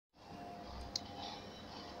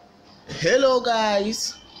Hello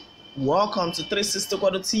guys, welcome to 360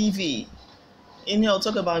 Quadro TV. In here I'll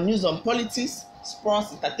talk about news on politics,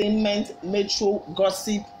 sports, entertainment, metro,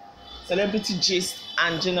 gossip, celebrity gist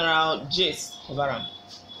and general gist.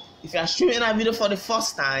 If you are streaming our video for the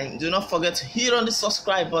first time, do not forget to hit on the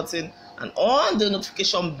subscribe button and on the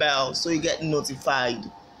notification bell so you get notified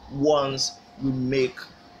once we make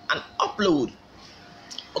an upload.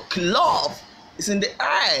 Okay, love is in the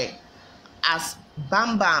air as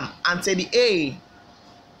Bam Bam and Teddy A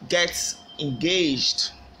gets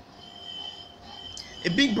engaged. A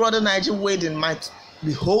Big Brother Naija wedding might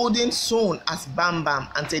be holding soon as Bam Bam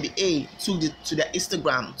and Teddy A took to their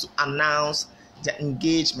Instagram to announce their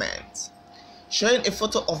engagement, showing a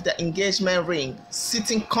photo of their engagement ring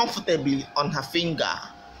sitting comfortably on her finger.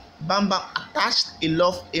 Bam Bam attached a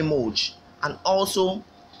love emoji and also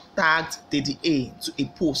tagged Teddy A to a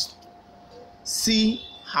post. See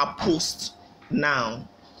her post now.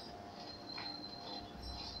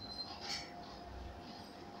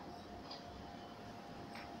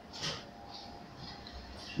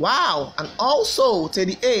 Wow, and also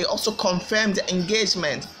Teddy A also confirmed the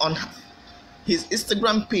engagement on his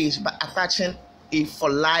Instagram page by attaching a for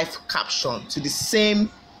life caption to the same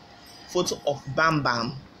photo of Bam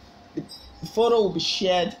Bam. The photo will be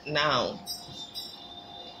shared now.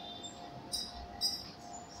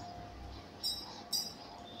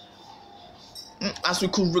 As we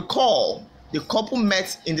could recall, the couple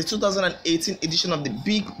met in the 2018 edition of the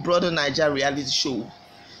Big Brother Naija reality show.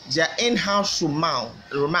 Their in-house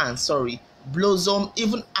romance blossomed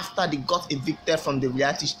even after they got evicted from the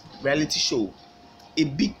reality show. A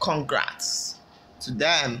big congrats to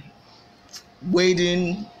them.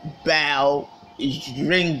 Wedding bell is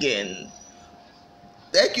ringing.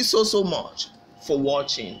 Thank you so much for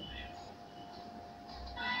watching.